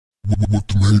What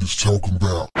the haters talking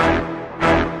about?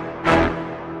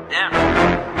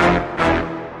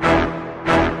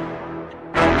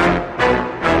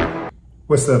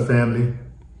 What's up, family?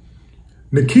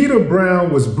 Nikita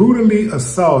Brown was brutally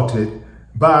assaulted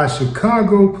by a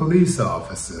Chicago police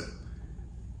officer.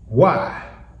 Why?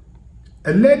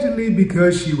 Allegedly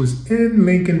because she was in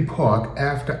Lincoln Park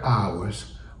after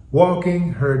hours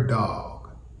walking her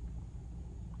dog.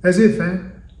 That's it,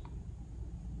 fam.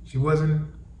 She wasn't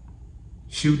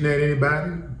shooting at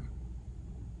anybody,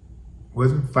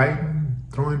 wasn't fighting,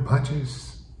 throwing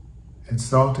punches,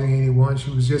 insulting anyone.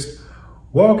 She was just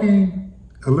walking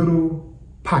a little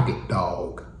pocket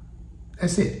dog.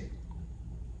 That's it.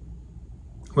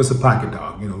 What's a pocket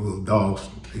dog? You know, little dogs,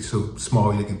 they're so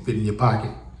small you can fit in your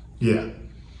pocket. Yeah.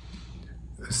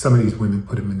 Some of these women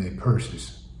put them in their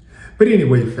purses. But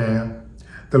anyway, fam,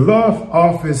 the law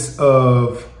office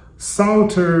of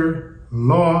Salter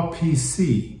Law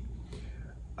PC,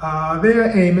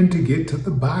 they're aiming to get to the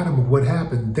bottom of what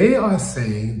happened. They are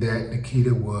saying that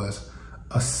Nikita was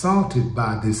assaulted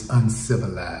by this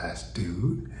uncivilized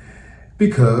dude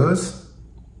because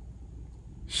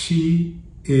she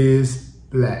is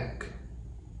black.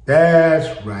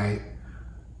 That's right.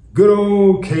 Good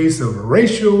old case of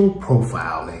racial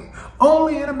profiling.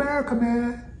 Only in America,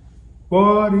 man.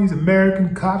 Boy, these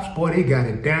American cops, boy, they got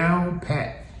it down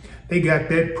pat. They got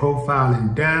that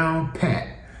profiling down pat.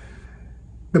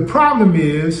 The problem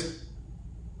is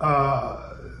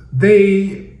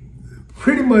they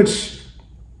pretty much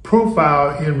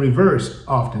profile in reverse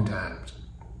oftentimes.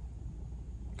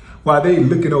 While they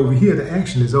looking over here, the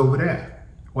action is over there.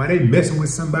 While they messing with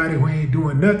somebody who ain't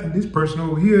doing nothing, this person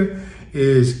over here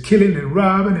is killing and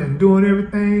robbing and doing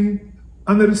everything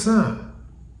under the sun.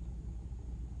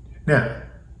 Now,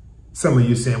 some of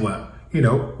you saying, well,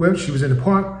 she was in the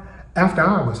park after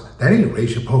hours. That ain't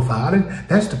racial profiling.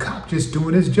 That's the cop just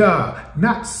doing his job.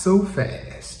 Not so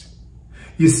fast.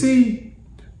 You see,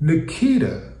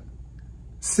 Nikita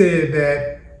said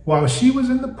that while she was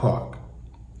in the park,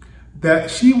 that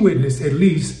she witnessed at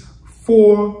least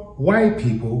 4 white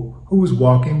people who was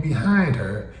walking behind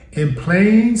her in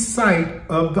plain sight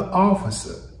of the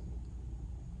officer,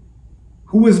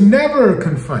 who was never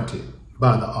confronted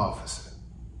by the officer.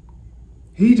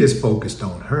 He just focused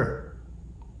on her.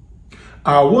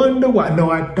 I wonder why.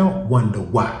 No, I don't wonder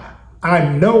why. I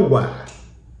know why.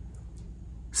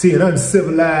 See, an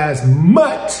uncivilized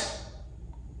mutt,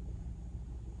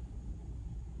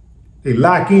 they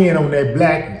lock in on that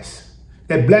blackness.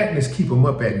 That blackness keep them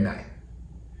up at night.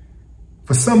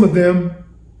 For some of them,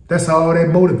 that's all that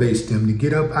motivates them to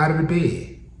get up out of the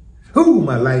bed. Ooh,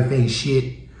 my life ain't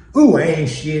shit. Ooh, I ain't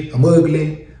shit. I'm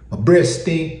ugly. My breath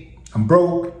stink. I'm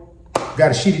broke.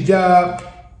 Got a shitty job.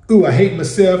 Ooh, I hate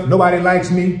myself. Nobody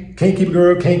likes me. Can't keep a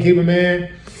girl. Can't keep a man.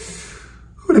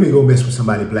 Ooh, let me go mess with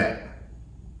somebody black.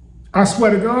 I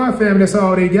swear to God, fam, that's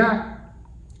all they got.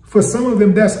 For some of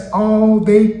them, that's all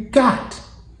they got.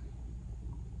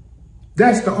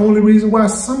 That's the only reason why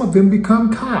some of them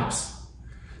become cops.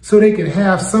 So they can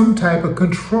have some type of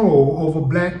control over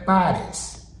black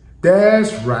bodies.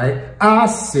 That's right. I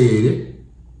said it.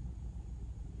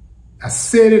 I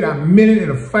said it. I meant it.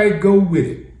 And a fight go with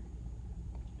it.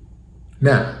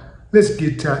 Now, let's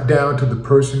get down to the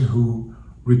person who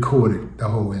recorded the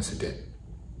whole incident.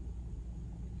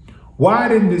 Why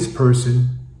didn't this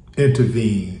person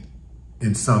intervene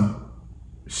in some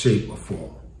shape or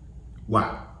form?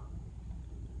 Why?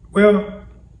 Well,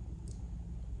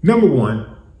 number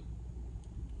one,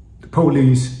 the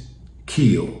police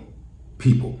kill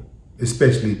people,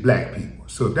 especially black people.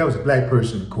 So if that was a black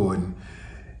person recording,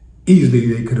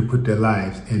 easily they could have put their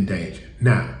lives in danger.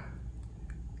 Now,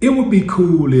 it would be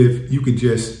cool if you could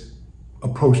just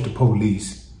approach the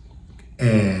police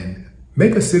and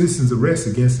make a citizen's arrest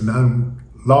against an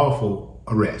unlawful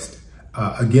arrest,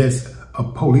 against a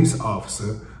police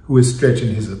officer who is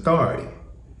stretching his authority.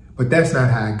 But that's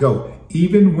not how it goes.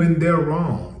 Even when they're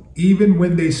wrong, even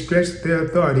when they stretch their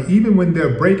authority, even when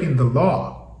they're breaking the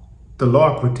law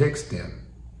protects them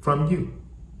from you.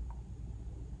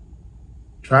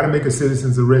 Try to make a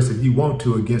citizen's arrest if you want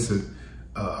to against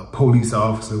a police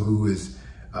officer who is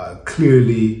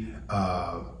clearly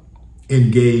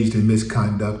engaged in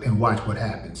misconduct, and watch what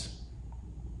happens.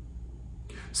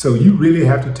 So you really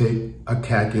have to take a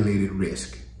calculated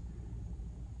risk.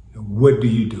 What do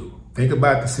you do? Think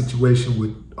about the situation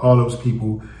with all those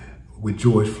people with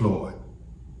George Floyd.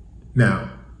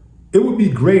 Now, it would be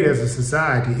great as a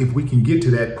society if we can get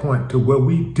to that point to where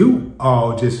we do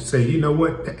all just say, you know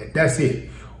what, that's it.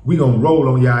 We gonna roll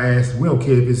on y'all ass. We don't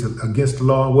care if it's against the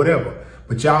law or whatever,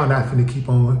 but y'all not finna keep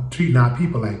on treating our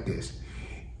people like this.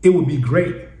 It would be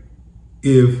great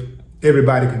if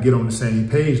everybody could get on the same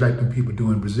page like the people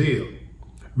do in Brazil.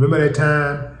 Remember that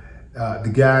time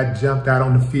the guy jumped out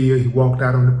on the field, he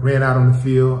ran out on the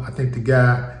field. I think the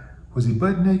guy, was he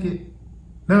butt naked?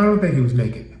 No, I don't think he was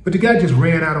naked. But the guy just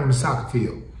ran out on the soccer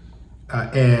field.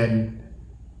 And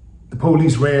the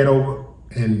police ran over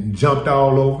and jumped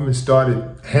all over him and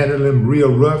started handling him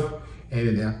real rough.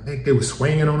 And I think they were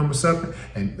swinging on him or something.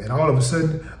 And all of a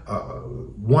sudden,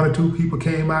 one or two people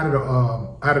came out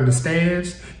of the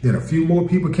stands. Then a few more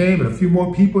people came and a few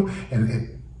more people.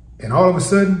 And all of a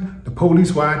sudden, the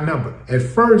police were outnumbered. At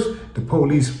first, the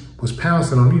police was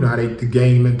pouncing on, you know, how the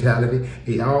gang mentality.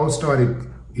 They all started,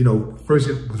 you know, first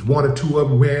it was one or two of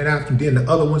them ran after them. Then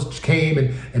the other ones came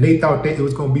and they thought that it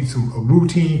was going to be some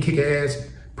routine kick-ass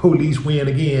police win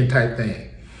again type thing.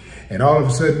 And all of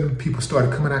a sudden, people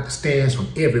started coming out the stands from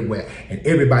everywhere. And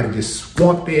everybody just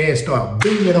swamped their ass, started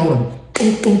banging on them.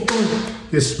 Boom, boom, boom.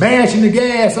 Just smashing the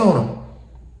gas on them.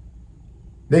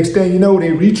 Next thing you know,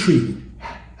 they retreated.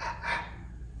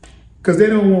 Because they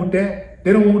don't want that.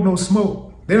 They don't want no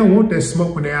smoke. They don't want that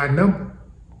smoke when they're outnumbered.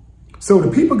 So the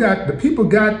people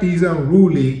got these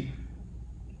unruly,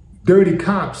 dirty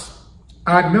cops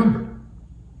outnumbered.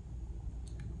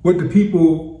 What the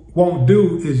people won't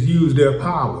do is use their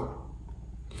power.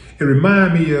 It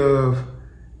reminded me of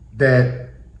that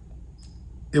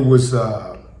it was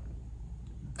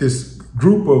this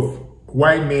group of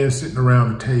white men sitting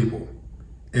around the table,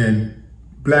 and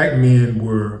black men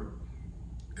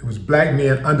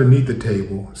underneath the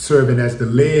table serving as the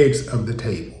legs of the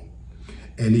table.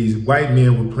 And these white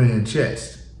men were playing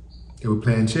chess. They were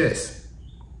playing chess.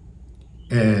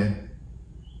 And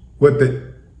what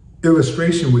the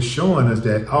illustration was showing us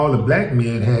that all the black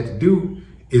men had to do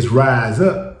is rise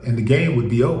up and the game would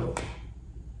be over.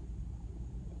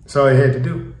 That's all they had to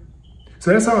do.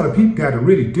 So that's all the people got to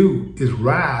really do is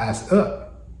rise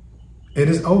up. And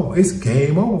it's over. It's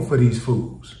game over for these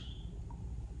fools.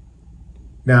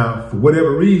 Now, for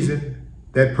whatever reason,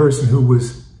 that person who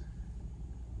was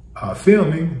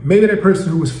filming, maybe that person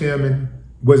who was filming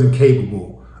wasn't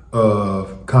capable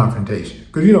of confrontation.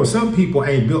 Because, you know, some people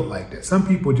ain't built like that. Some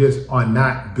people just are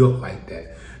not built like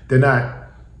that. They're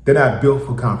not built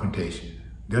for confrontation.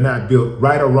 They're not built,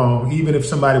 right or wrong. Even if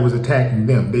somebody was attacking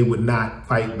them, they would not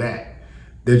fight back.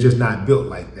 They're just not built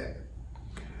like that.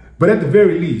 But at the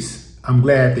very least, I'm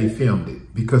glad they filmed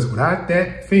it, because without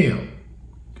that film,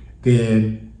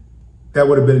 then that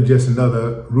would have been just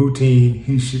another routine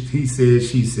he said,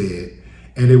 she said,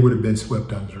 and it would have been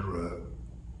swept under the rug.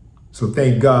 So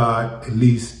thank God, at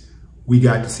least we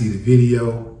got to see the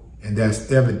video, and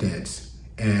that's evidence.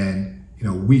 And, you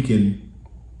know, we can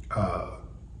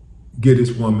get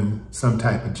this woman some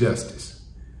type of justice,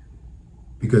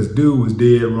 because dude was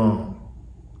dead wrong.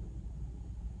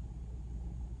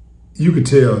 You could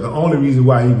tell the only reason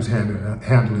why he was handling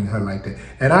her like that.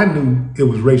 And I knew it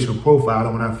was racial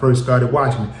profiling when I first started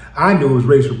watching it. I knew it was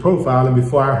racial profiling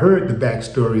before I heard the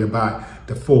backstory about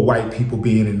the 4 white people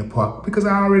being in the park, because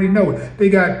I already know it. They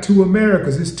got 2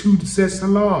 Americas. It's 2 sets of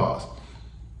laws.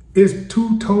 It's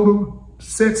 2 total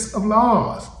sets of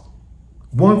laws.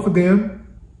 One for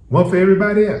them, one for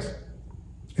everybody else,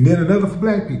 and then another for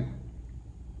black people.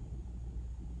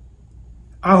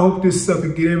 I hope this sucker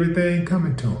get everything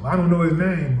coming to him. I don't know his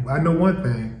name. I know one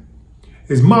thing.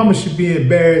 His mama should be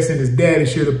embarrassed and his daddy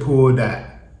should have pulled out.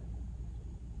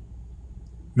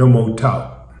 No more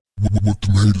talk. What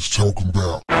the haters talking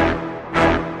about?